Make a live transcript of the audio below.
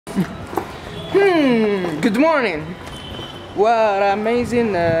Good morning. What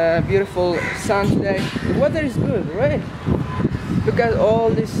amazing, beautiful sun today. The weather is good, right? Look at all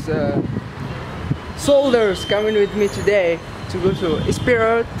these soldiers coming with me today to go to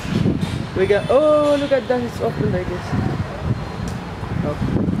Spirit. We got, oh, look at that, it's open like this. Oh.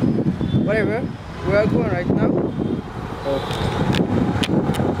 Whatever, we are going right now. Oh.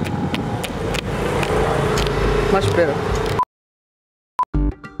 Much better.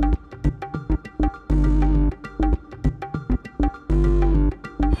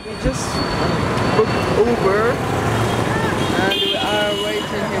 We just booked Uber and we are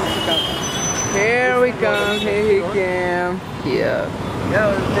waiting him to come. Here we come, here he came. Yeah.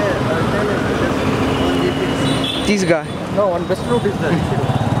 This guy. No, on best route is there.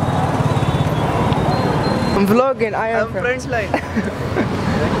 I'm vlogging, I'm friends line.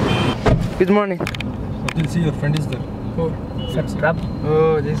 Good morning. You'll see your friend is there. Oh, subscribe.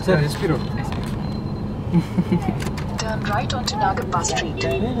 Oh, this Sir, guy. SP road. Turn right onto Nagamba Street.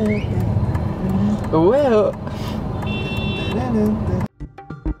 Well.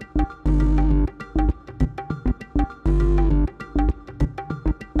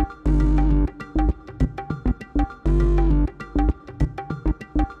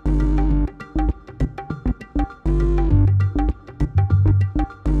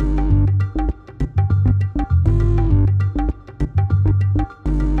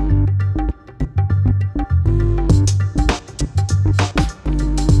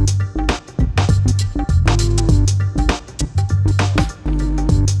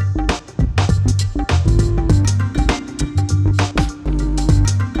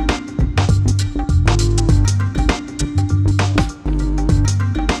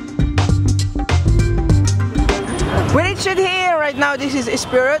 Here right now, this is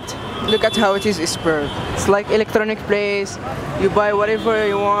Spirit. Look at how it is Spirit. It's like electronic place. You buy whatever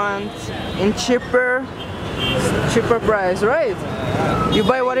you want in cheaper price, right? You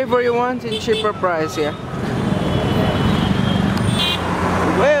buy whatever you want in cheaper price here.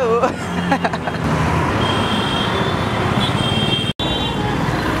 Well.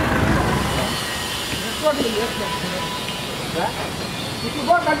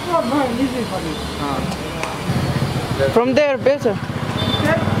 From there, better.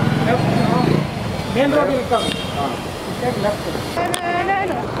 Main road will come. Take left.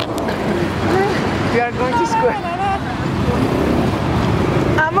 We are going to school.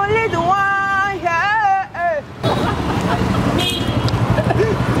 I'm only the one. Yeah.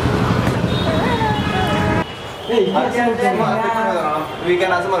 We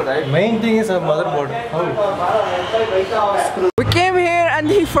can assemble, right? Main thing is a motherboard. We came here and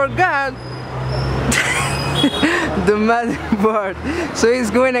he forgot the motherboard, so he's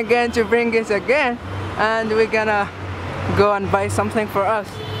going again to bring it again, and we're gonna go and buy something for us.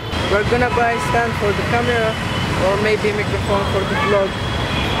 We're gonna buy a stand for the camera or maybe a microphone for the vlog.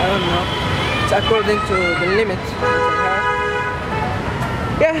 I don't know, it's according to the limit.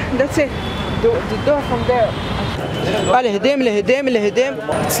 Yeah, that's it. The door from there.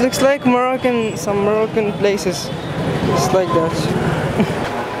 It looks like Moroccan, some Moroccan places. It's like that.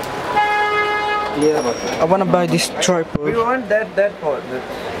 Yeah, I wanna buy this tripod. We want that part.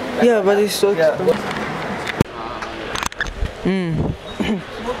 Yeah, but it's so expensive.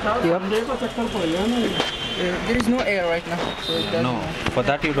 Yep. There is no air right now. So no, for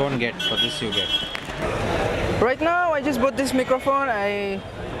that you don't get, for this you get. Right now I just bought this microphone.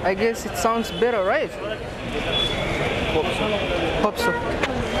 I guess it sounds better, right? Hope so.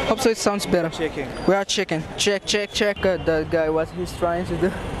 Hope so it sounds better. Checking. We are checking. Check. That guy, what he's trying to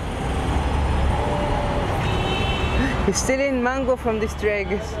do. He's stealing mango from this tree, I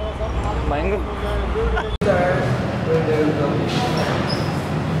guess. Mango?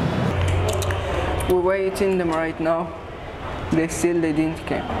 We're waiting them right now. They didn't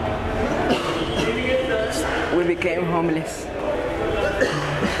come. We became homeless.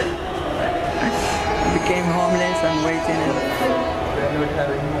 Became homeless and waiting.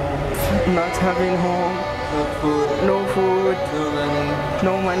 Not having home. No food.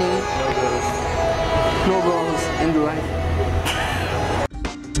 No money. No goals in life.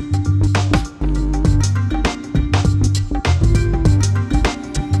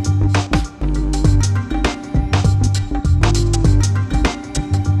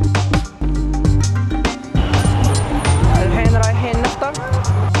 الحين رايحين نفطر.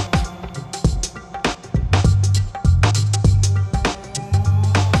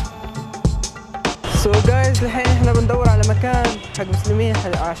 So guys, الحين احنا بندور على مكان حق مسلمين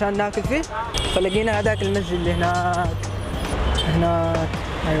عشان ناكل فيه، فلقينا هذاك المسجد اللي هناك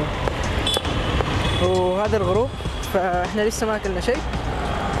ايوه، وهذا الغروب، فاحنا لسه ما اكلنا شيء،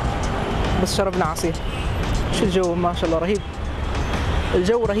 بس شربنا عصير. شو الجو ما شاء الله رهيب.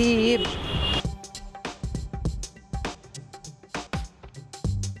 الجو رهيب.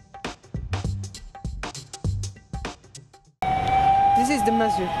 This is the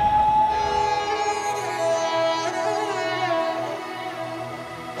masjid.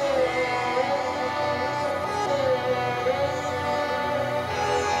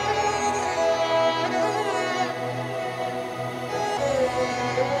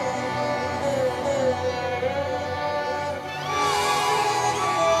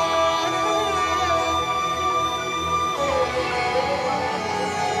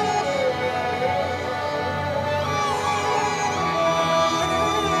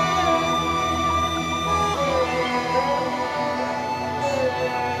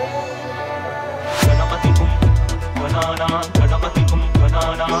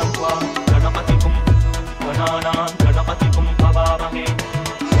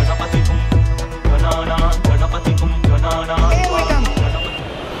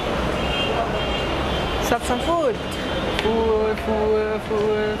 Let's have some food.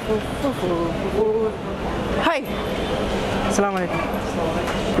 Food. Hi. Assalamu alaikum.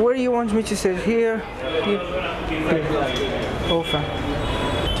 Where do you want me to sit? Here? Here? Oh, fine.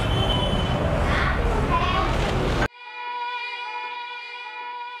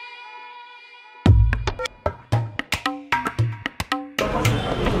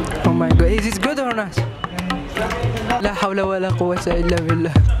 Oh my god, is it good or not? لا حول ولا قوة إلا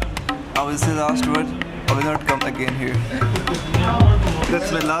بالله. I will say the last word. I will not come again here.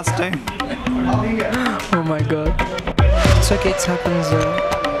 That's my last time. Oh my god. It's okay, it happens.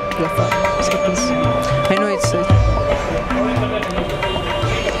 It happens. I know it's.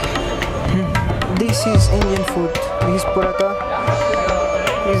 This is Indian food. This is paratha.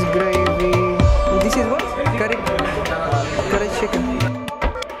 This is gravy. This is what? Curry chicken.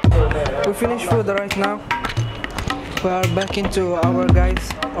 We finished food right now. We are back into our guys,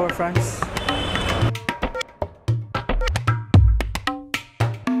 our friends.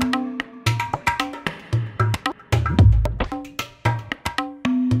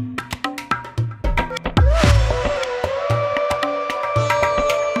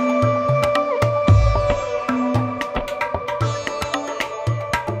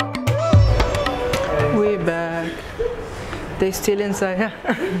 We back. They still inside.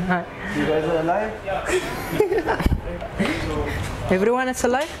 You guys are alive? Everyone is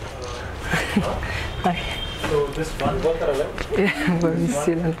alive? Hi. So this one alive? Yeah, but we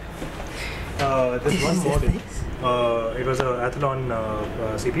still alive. This one model, it was a Athlon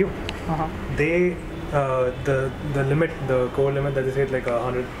CPU. They the limit, the core limit that they said like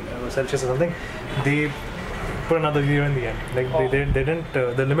 100 Celsius or something, they put another 0 in the end. Like they didn't,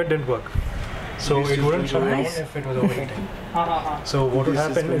 the limit didn't work. So it wouldn't shut down if it was overheating. So what would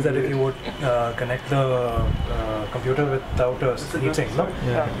happen is that if you would connect the computer without a heatsink, no?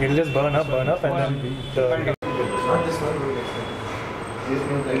 It'll just burn up, and then the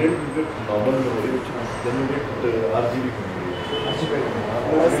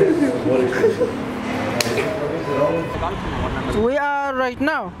We are right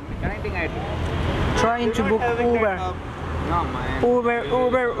now trying to book Uber.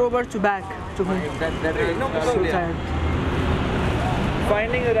 Uber to back to home. So tired.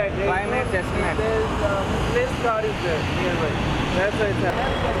 Finding the right way. 5 minutes estimate. This car is there nearby. That's why it's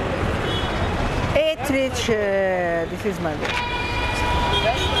happening. It's rich. This is my bed.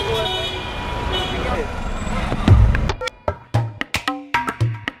 That's the goal.